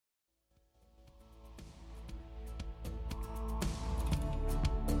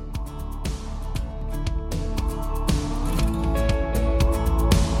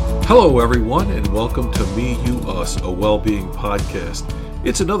Hello, everyone, and welcome to Me, You, Us, a well-being podcast.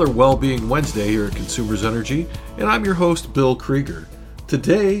 It's another Well-Being Wednesday here at Consumers Energy, and I'm your host, Bill Krieger.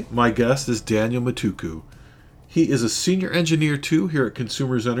 Today, my guest is Daniel Matuku. He is a senior engineer, too, here at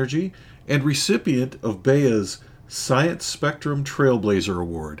Consumers Energy, and recipient of BEA's Science Spectrum Trailblazer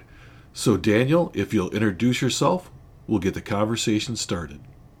Award. So, Daniel, if you'll introduce yourself, we'll get the conversation started.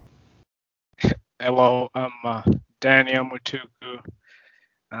 Hello, I'm Daniel Matuku.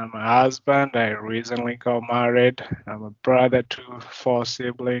 I'm a husband. I recently got married. I'm a brother to four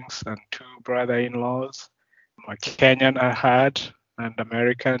siblings and two brother-in-laws. I'm a Kenyan I had and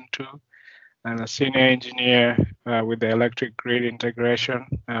American too. I'm a senior engineer with the electric grid integration,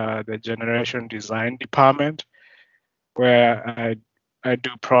 the generation design department, where I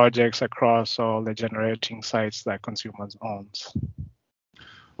do projects across all the generating sites that consumers owns.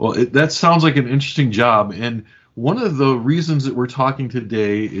 Well, that sounds like an interesting job. And one of the reasons that we're talking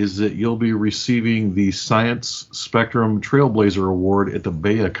today is that you'll be receiving the Science Spectrum Trailblazer Award at the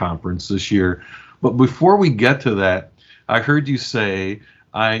BEA conference this year. But before we get to that, I heard you say,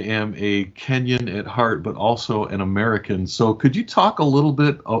 I am a Kenyan at heart, but also an American. So could you talk a little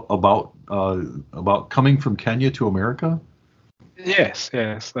bit about coming from Kenya to America? Yes.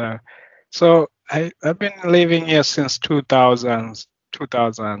 So I've been living here since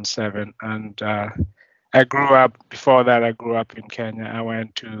 2007, and I grew up. Before that, I grew up in Kenya. I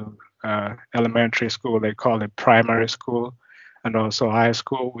went to elementary school. They call it primary school, and also high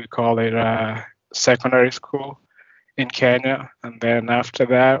school. We call it secondary school in Kenya. And then after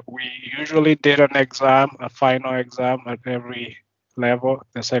that, we usually did an exam, a final exam at every level,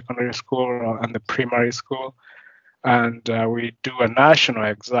 the secondary school and the primary school. And we do a national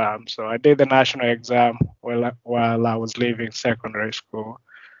exam. So I did the national exam while I was leaving secondary school.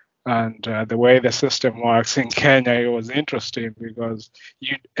 And the way the system works in Kenya, it was interesting because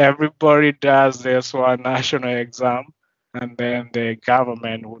everybody does this one national exam, and then the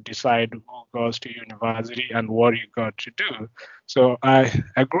government will decide who goes to university and what you got to do. So I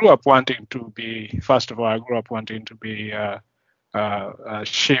grew up wanting to be, first of all, I grew up wanting to be a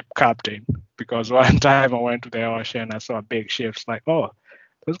ship captain, because one time I went to the ocean, I saw big ships, like, oh,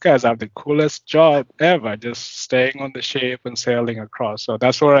 those guys have the coolest job ever, just staying on the ship and sailing across. So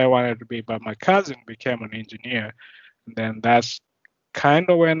that's what I wanted to be. But my cousin became an engineer. And then that's kind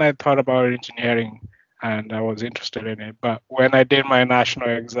of when I thought about engineering and I was interested in it. But when I did my national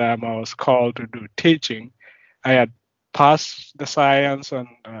exam, I was called to do teaching. I had passed the science and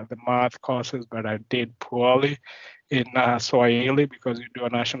the math courses, but I did poorly in Swahili, because you do a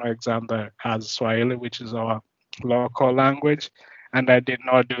national exam that has Swahili, which is our local language. And I did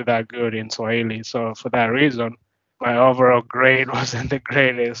not do that good in Swahili. So for that reason, my overall grade wasn't the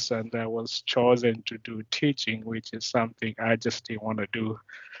greatest, and I was chosen to do teaching, which is something I just didn't want to do.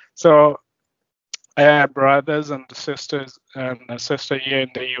 So I had brothers and sisters, and a sister here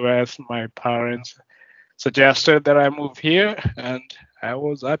in the US. My parents suggested that I move here, and I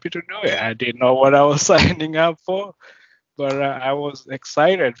was happy to do it. I didn't know what I was signing up for, but I was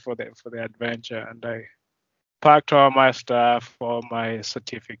excited for the adventure, and I packed all my stuff, all my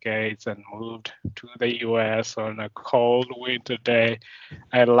certificates, and moved to the US on a cold winter day.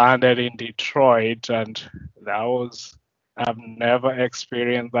 I landed in Detroit, and I've never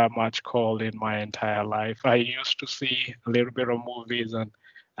experienced that much cold in my entire life. I used to see a little bit of movies, and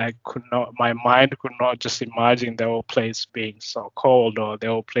my mind could not just imagine the whole place being so cold or the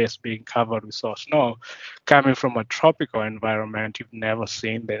whole place being covered with so snow. Coming from a tropical environment, you've never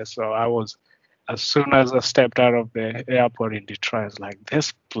seen this. So as soon as I stepped out of the airport in Detroit, I was like,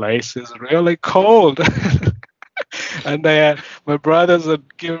 this place is really cold. And my brothers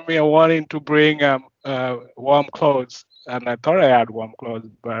had given me a warning to bring warm clothes. And I thought I had warm clothes,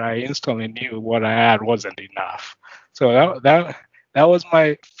 but I instantly knew what I had wasn't enough. So that was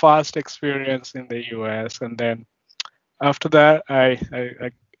my first experience in the US. And then after that, I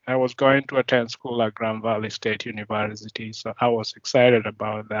was going to attend school at Grand Valley State University. So I was excited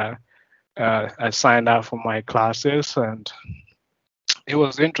about that. I signed up for my classes, and it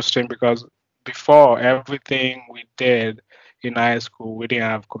was interesting because before, everything we did in high school, we didn't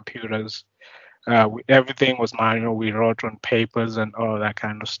have computers. Everything was manual. We wrote on papers and all that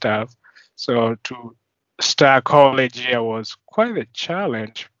kind of stuff. So to start college here was quite a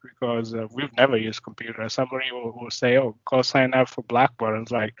challenge, because we've never used computers. Somebody will say, oh, go sign up for Blackboard. And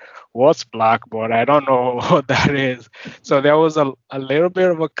it's like, what's Blackboard? I don't know what that is. So there was a little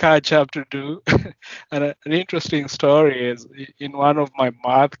bit of a catch up to do. And an interesting story is, in one of my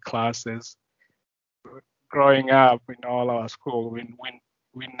math classes growing up in all our school,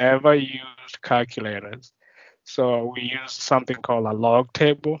 we never used calculators. So we used something called a log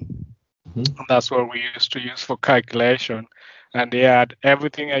table. Mhm. And that's what we used to use for calculation. And they had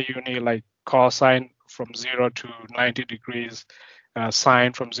everything that you need, like cosine from 0 to 90 degrees,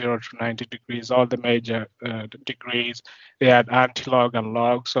 sine from 0 to 90 degrees, all the major degrees. They had anti-log and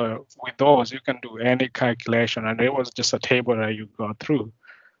log. So with those, you can do any calculation. And it was just a table that you go through.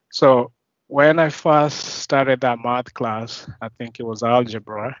 So when I first started that math class, I think it was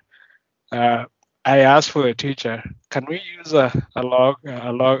algebra, uh, I asked for the teacher, can we use a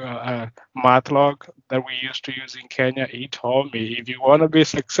math log that we used to use in Kenya? He told me, if you want to be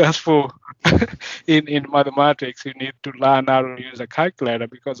successful in mathematics, you need to learn how to use a calculator,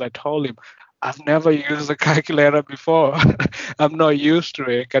 because I told him, I've never used a calculator before. I'm not used to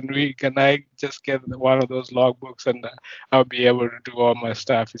it. Can I just get one of those logbooks and I'll be able to do all my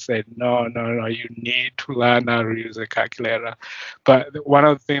stuff? He said, no, you need to learn how to use a calculator. But one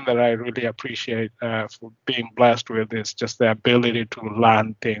of the things that I really appreciate for being blessed with is just the ability to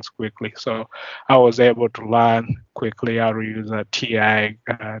learn things quickly. So I was able to learn quickly how to use a TI,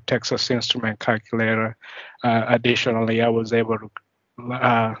 Texas Instrument calculator. Additionally, I was able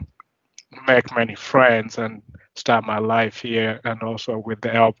to make many friends and start my life here. And also with the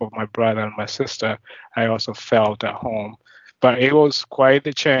help of my brother and my sister, I also felt at home. But it was quite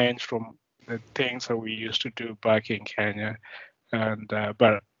the change from the things that we used to do back in Kenya. And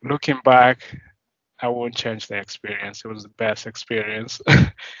but looking back, I won't change the experience. It was the best experience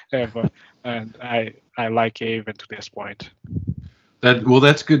ever, and I like it even to this point.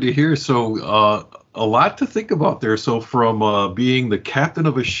 That's good to hear. So a lot to think about there. So from being the captain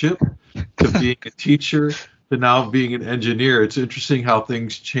of a ship to being a teacher to now being an engineer, it's interesting how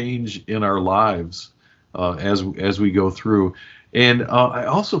things change in our lives as we go through. And I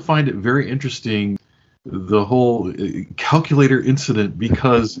also find it very interesting, the whole calculator incident,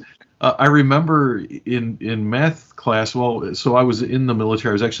 because I remember in math class, well, so I was in the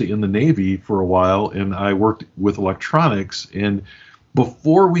military. I was actually in the Navy for a while, and I worked with electronics. And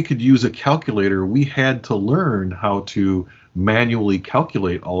before we could use a calculator, we had to learn how to manually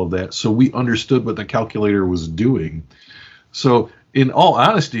calculate all of that, so we understood what the calculator was doing. So in all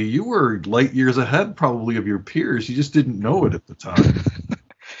honesty, you were light years ahead probably of your peers. You just didn't know it at the time.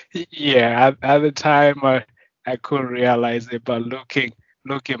 Yeah, at the time I couldn't realize it, but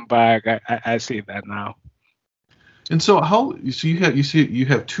looking back, I see that now. And so you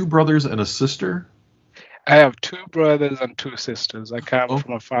have two brothers and a sister? I have two brothers and two sisters. I come Oh,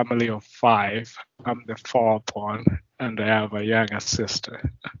 from a family of five. I'm the fourth one, and I have a younger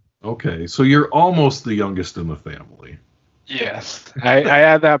sister. okay. So you're almost the youngest in the family. Yes, I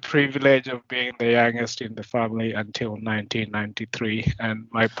had that privilege of being the youngest in the family until 1993, and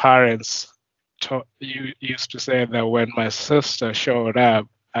my parents used to say that when my sister showed up,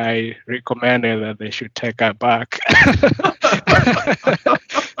 I recommended that they should take her back.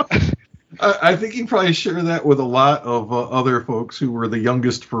 I think you probably share that with a lot of other folks who were the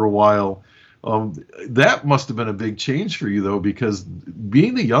youngest for a while. That must have been a big change for you, though, because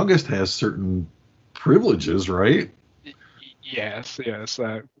being the youngest has certain privileges, right? Yes.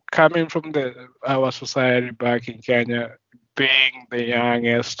 Coming from our society back in Kenya, being the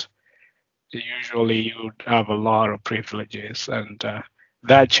youngest, usually you have a lot of privileges, and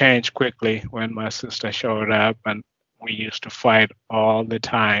that changed quickly when my sister showed up, and we used to fight all the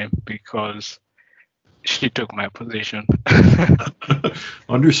time because she took my position.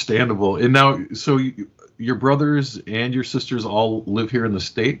 Understandable. And now, so your brothers and your sisters all live here in the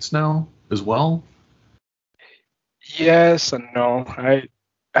States now as well? Yes and no. I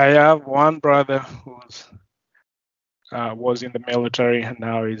have one brother who's was in the military, and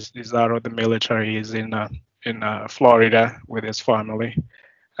now he's out of the military. He's in Florida with his family.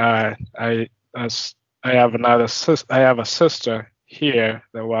 I as I have I have a sister here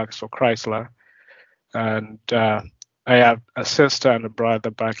that works for Chrysler, and I have a sister and a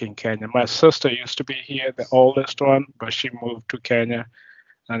brother back in Kenya. My sister used to be here, the oldest one, but she moved to Kenya,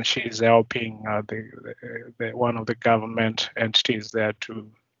 and she's helping the one of the government entities there to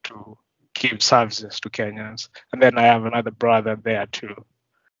give services to Kenyans. And then I have another brother there too.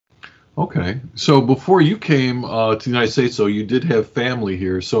 Okay. So before you came to the United States, so you did have family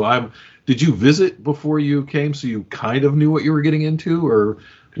here. Did you visit before you came, so you kind of knew what you were getting into, or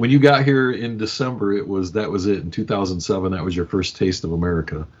when you got here in December, that was it in 2007? That was your first taste of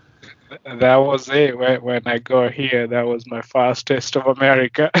America. That was it. When I got here, that was my first taste of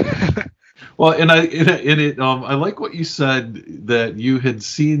America. Well, I like what you said, that you had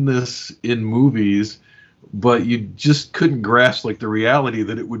seen this in movies, but you just couldn't grasp like the reality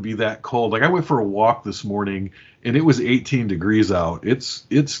that it would be that cold. Like I went for a walk this morning and it was 18 degrees out.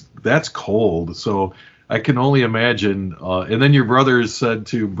 That's cold. So I can only imagine. And then your brothers said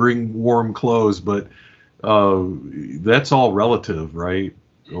to bring warm clothes, but that's all relative, right?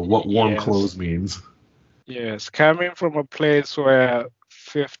 What warm Yes. clothes means. Yes, coming from a place where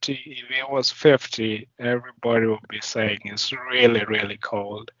 50, if it was 50, everybody would be saying it's really, really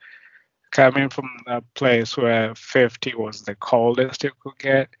cold. Coming from a place where 50 was the coldest you could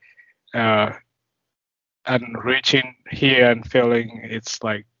get, uh, and reaching here and feeling it's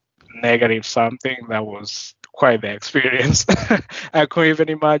like negative something, that was quite the experience. I couldn't even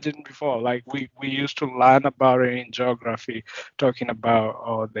imagine before. Like we used to learn about it in geography, talking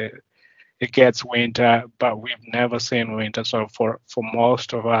about it gets winter, but we've never seen winter. So for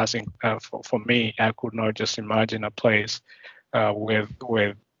most of us, for me, I could not just imagine a place with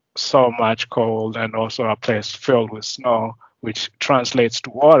so much cold and also a place filled with snow, which translates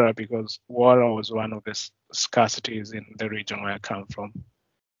to water because water was one of the scarcities in the region where I come from.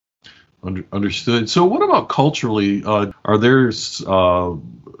 Understood. So, what about culturally? Are there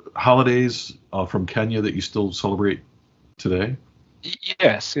holidays from Kenya that you still celebrate today?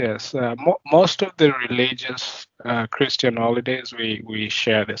 Yes, yes. Most of the religious Christian holidays we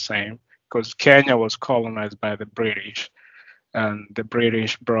share the same because Kenya was colonized by the British, and the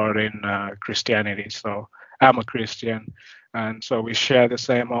British brought in Christianity. So I'm a Christian, and so we share the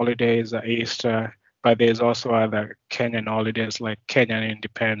same holidays, Easter, but there's also other Kenyan holidays like Kenyan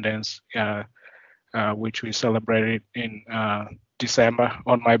Independence, which we celebrated in December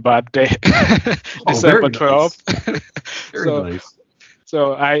on my birthday, Oh, December very nice. 12th. Very so nice.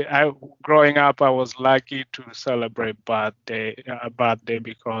 so I growing up, I was lucky to celebrate birthday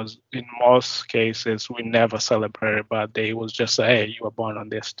because in most cases we never celebrated birthday. It was just hey, you were born on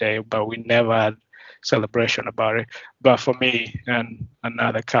this day, but we never had celebration about it. But for me and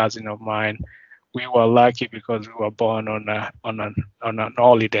another cousin of mine, we were lucky because we were born on an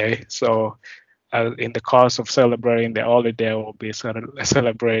holiday. So in the course of celebrating the holiday, we'll be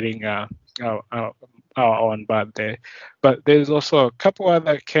celebrating our, our, our own birthday. But there's also a couple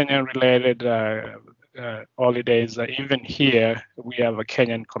other Kenyan related holidays. Even here, we have a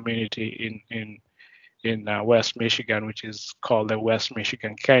Kenyan community in West Michigan, which is called the West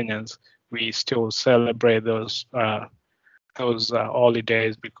Michigan Kenyans. We still celebrate those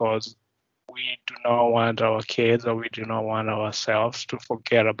holidays because we do not want our kids or we do not want ourselves to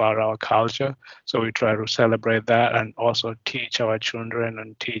forget about our culture. So we try to celebrate that and also teach our children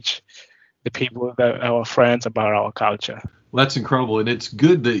and teach the people that our friends about our culture. Well, that's incredible, and it's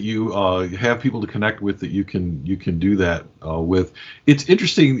good that you have people to connect with that you can do that with. It's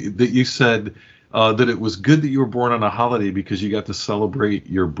interesting that you said that it was good that you were born on a holiday because you got to celebrate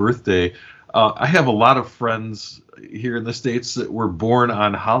your birthday. I have a lot of friends here in the States that were born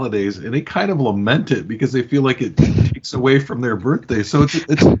on holidays, and they kind of lament it because they feel like it takes away from their birthday. So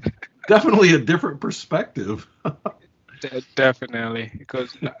it's definitely a different perspective. Definitely,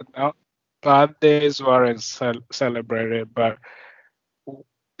 because birthdays weren't celebrated, but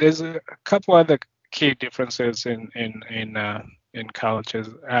there's a couple other key differences in cultures.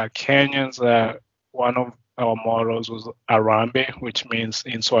 Kenyans, one of our mottos was Arambe, which means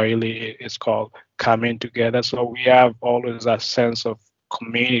in Swahili it's called coming together. So we have always a sense of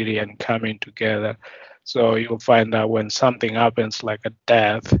community and coming together. So you'll find that when something happens like a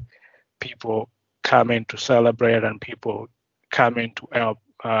death, people come in to celebrate and people come in to help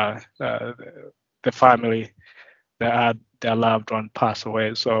the family that had their loved one pass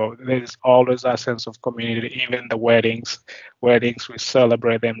away. So there's always a sense of community. Even the weddings we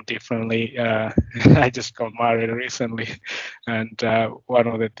celebrate them differently. I just got married recently, and one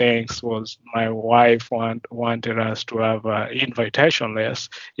of the things was my wife wanted us to have an invitation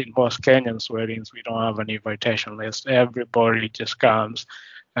list. In most Kenyans weddings, we don't have an invitation list. Everybody just comes.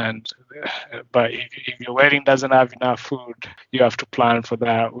 And but if your wedding doesn't have enough food, you have to plan for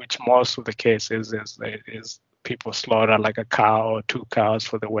that, which most of the cases is people slaughter like a cow or two cows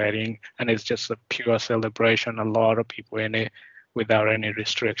for the wedding, and it's just a pure celebration. A lot of people in it without any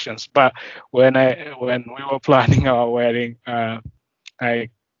restrictions. But when we were planning our wedding, I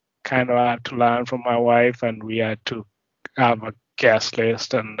kind of had to learn from my wife, and we had to have a guest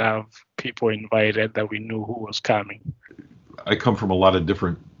list and have people invited that we knew who was coming. I come from a lot of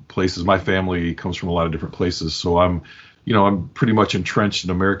different places. My family comes from a lot of different places, so I'm pretty much entrenched in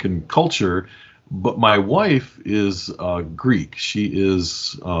American culture. But my wife is Greek. She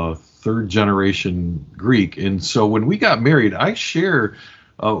is third generation Greek, and so when we got married, I share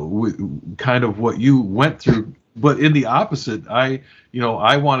kind of what you went through. But in the opposite, I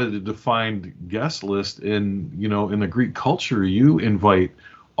wanted to define guest list, and in the Greek culture, you invite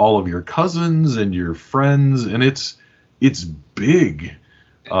all of your cousins and your friends, and it's big.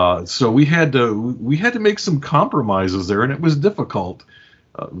 So we had to make some compromises there, and it was difficult.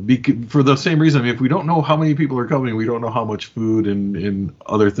 For the same reason, I mean, if we don't know how many people are coming, we don't know how much food and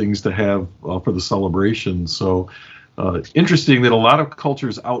other things to have for the celebration. So interesting that a lot of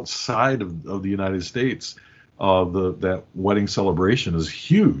cultures outside of the United States, that wedding celebration is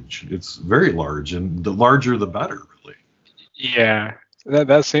huge. It's very large, and the larger the better, really. Yeah,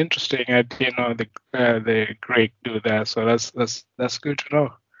 that's interesting. I didn't know the Greek do that, so that's good to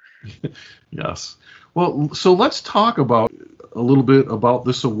know. Yes. Well, so let's talk about a little bit about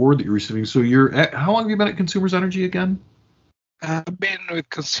this award that you're receiving. So how long have you been at Consumers Energy again? I've been with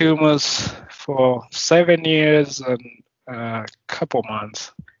Consumers for 7 years and a couple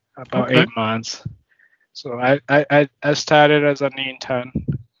months, about Okay. 8 months. So I started as an intern,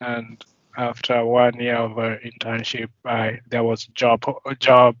 and after 1 year of internship, there was a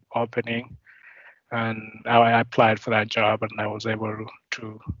job opening, and I applied for that job, and I was able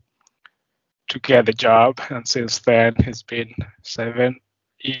to get the job. And since then, it's been 7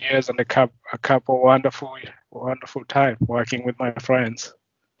 years and a couple wonderful time working with my friends.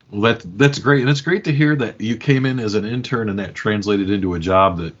 Well, that's great, and it's great to hear that you came in as an intern and that translated into a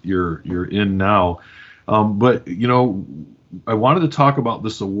job that you're in now. But I wanted to talk about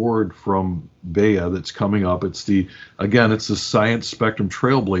this award from Bea that's coming up. It's the Science Spectrum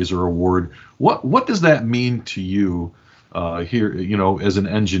Trailblazer Award. What does that mean to you here? As an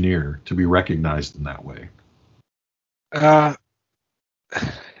engineer, to be recognized in that way.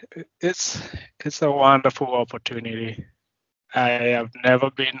 It's a wonderful opportunity. I have never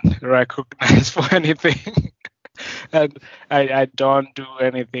been recognized for anything. And I don't do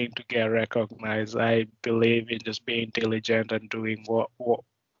anything to get recognized. I believe in just being diligent and doing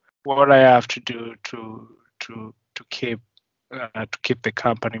what I have to do to keep the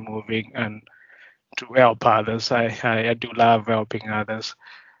company moving and to help others. I do love helping others.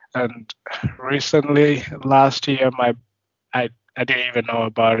 And recently, last year, I didn't even know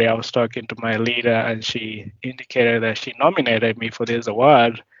about it. I was talking to my leader, and she indicated that she nominated me for this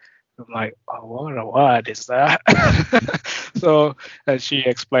award. I'm like, oh, what award is that? So she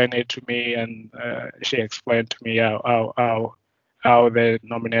explained it to me, and she explained to me how the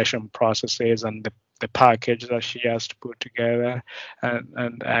nomination process is and the package that she has to put together.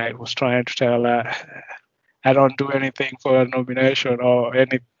 And I was trying to tell her I don't do anything for a nomination or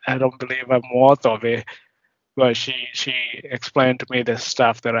any. I don't believe I'm worth of it. But she explained to me the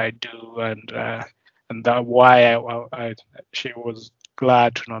stuff that I do and that why she was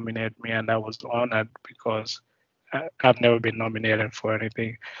glad to nominate me, and I was honored because I've never been nominated for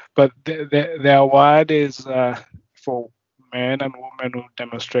anything. But the award is for men and women who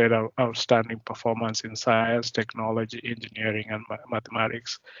demonstrate outstanding performance in science, technology, engineering, and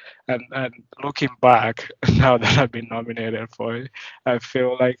mathematics. And looking back, now that I've been nominated for it, I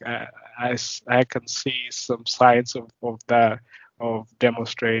feel like I can see some signs of that, of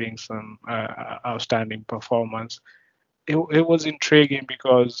demonstrating some outstanding performance. It was intriguing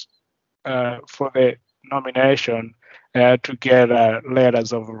because for the nomination, to get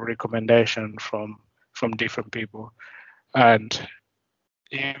letters of recommendation from different people. And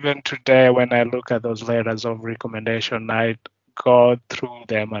even today, when I look at those letters of recommendation, I go through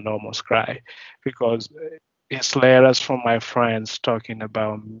them and almost cry because it's letters from my friends talking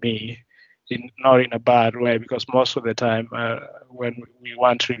about me, not in a bad way, because most of the time when we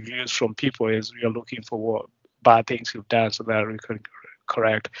want reviews from people is we are looking for what bad things you've done so that we can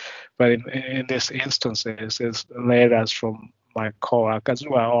correct. But in this instances, it's letters from my coworkers,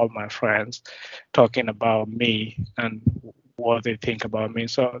 who are all my friends, talking about me and what they think about me.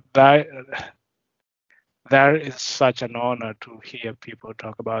 So that is such an honor to hear people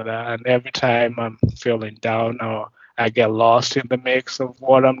talk about that. And every time I'm feeling down or I get lost in the mix of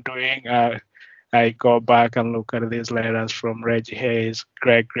what I'm doing, I go back and look at these letters from Reggie Hayes,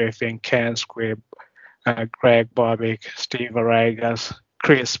 Greg Griffin, Ken Squibb, Greg Bobbick, Steve Aragas,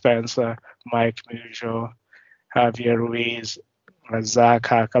 Chris Spencer, Mike Mujo, Javier Ruiz, Zach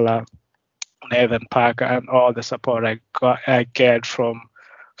Hakala, Nathan Parker, and all the support I get from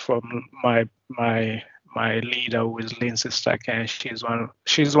my leader, who is Lindsay Stacken.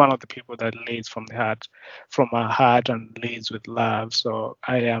 She's one of the people that leads from her heart, and leads with love. So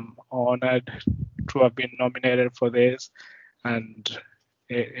I am honored to have been nominated for this, and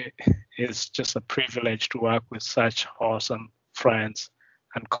it's just a privilege to work with such awesome friends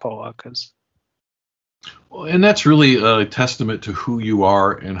and coworkers. Well, and that's really a testament to who you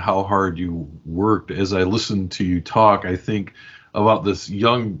are and how hard you worked. As I listen to you talk, I think about this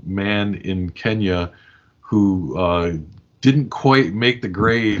young man in Kenya who didn't quite make the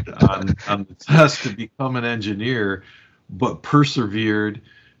grade on the test to become an engineer, but persevered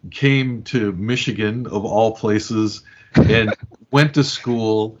came to Michigan, of all places, and went to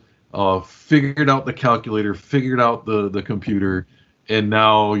school, figured out the calculator, figured out the computer, and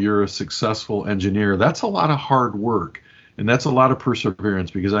now you're a successful engineer. That's a lot of hard work, and that's a lot of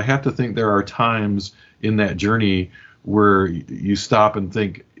perseverance, because I have to think there are times in that journey where you stop and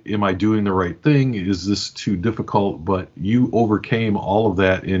think, am I doing the right thing? Is this too difficult? But you overcame all of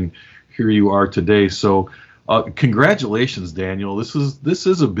that, and here you are today. So congratulations, Daniel. This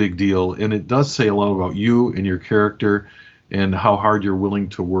is a big deal, and it does say a lot about you and your character and how hard you're willing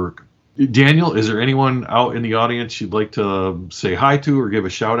to work. Daniel, is there anyone out in the audience you'd like to say hi to or give a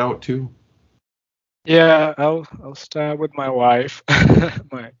shout out to? Yeah, I'll start with my wife,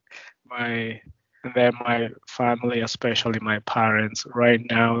 my and then my family, especially my parents. Right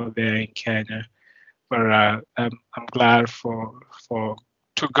now they're in Kenya, but I'm glad for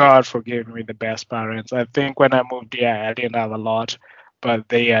to God for giving me the best parents. I think when I moved here, I didn't have a lot, but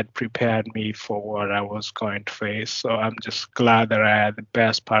they had prepared me for what I was going to face. So I'm just glad that I had the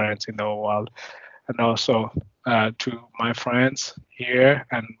best parents in the whole world. And also to my friends here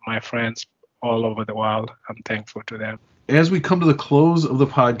and my friends all over the world, I'm thankful to them. As we come to the close of the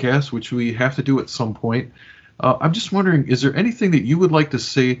podcast, which we have to do at some point, I'm just wondering, is there anything that you would like to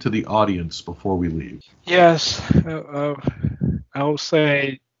say to the audience before we leave? Yes, I will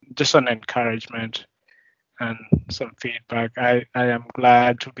say just an encouragement and some feedback. I am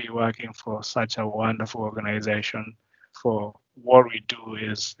glad to be working for such a wonderful organization. For what we do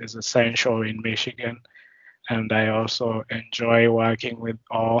is essential in Michigan, and I also enjoy working with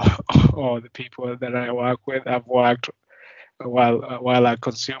all the people that I work with. I've worked while at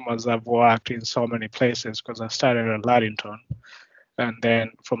Consumers. I've worked in so many places because I started at Ladington, and then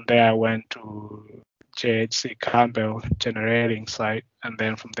from there I went to JHC Campbell generating site, and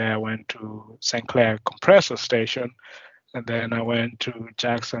then from there I went to St. Clair compressor station, and then I went to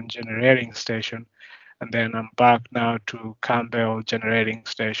Jackson generating station, and then I'm back now to Campbell generating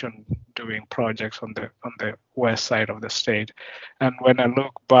station doing projects on the west side of the state. And when I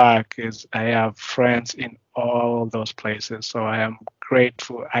look back, is I have friends in all those places, so I am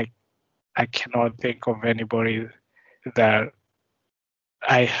grateful. I cannot think of anybody that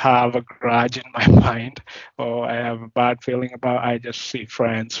I have a grudge in my mind or I have a bad feeling about. I just see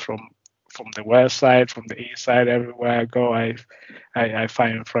friends from the west side, from the east side. Everywhere I go, I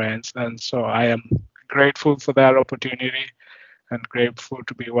find friends, and so I am grateful for that opportunity and grateful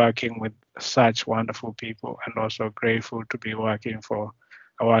to be working with such wonderful people, and also grateful to be working for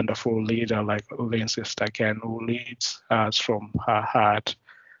a wonderful leader like Lindsay Stacken, who leads us from her heart.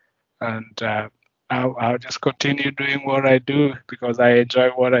 And I'll just continue doing what I do because I enjoy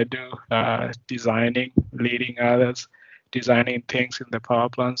what I do, designing, leading others, designing things in the power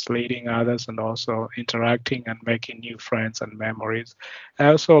plants, leading others, and also interacting and making new friends and memories. I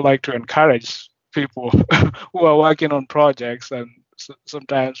also like to encourage people who are working on projects, and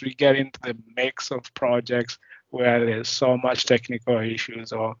sometimes we get into the mix of projects where there's so much technical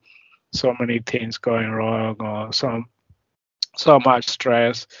issues or so many things going wrong or so much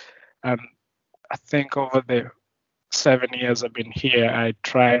stress. And I think over the 7 years I've been here, I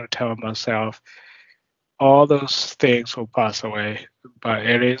try to tell myself all those things will pass away, but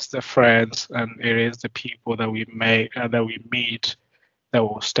it is the friends and it is the people that we make that we meet that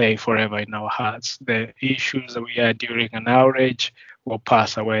will stay forever in our hearts. The issues that we had during an outage will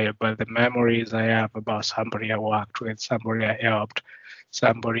pass away, but the memories I have about somebody I worked with, somebody I helped,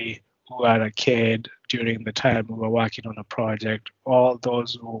 somebody who had a kid during the time we were working on a project, all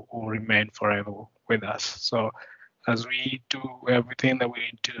those will remain forever with us. So as we do everything that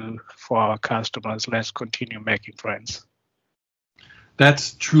we do for our customers, let's continue making friends.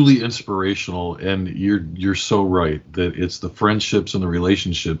 That's truly inspirational, and you're so right that it's the friendships and the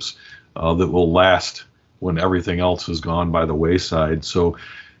relationships that will last when everything else has gone by the wayside. So,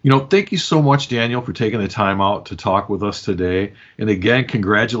 thank you so much, Daniel, for taking the time out to talk with us today. And again,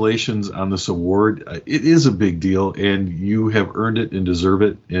 congratulations on this award. It is a big deal, and you have earned it and deserve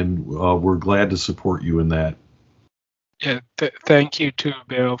it, and we're glad to support you in that. Yeah, thank you too,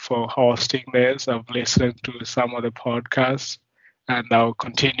 Bill, for hosting this. I've listened to some of the podcasts, and I'll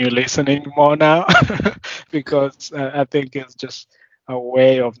continue listening more now because I think it's just a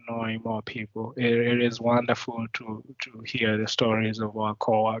way of knowing more people. It is wonderful to hear the stories of our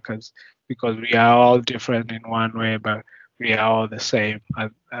coworkers because we are all different in one way, but we are all the same.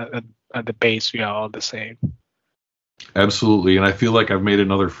 At the base, we are all the same. Absolutely, and I feel like I've made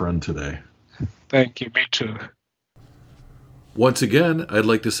another friend today. Thank you, me too. Once again, I'd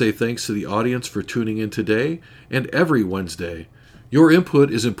like to say thanks to the audience for tuning in today and every Wednesday. Your input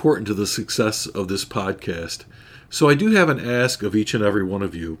is important to the success of this podcast, so I do have an ask of each and every one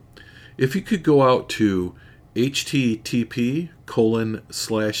of you. If you could go out to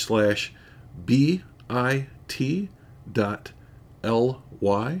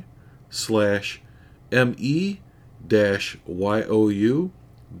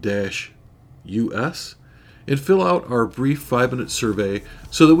and fill out our brief 5-minute survey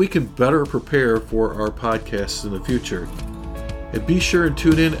so that we can better prepare for our podcasts in the future. And be sure and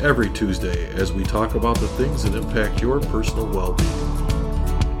tune in every Tuesday as we talk about the things that impact your personal well-being.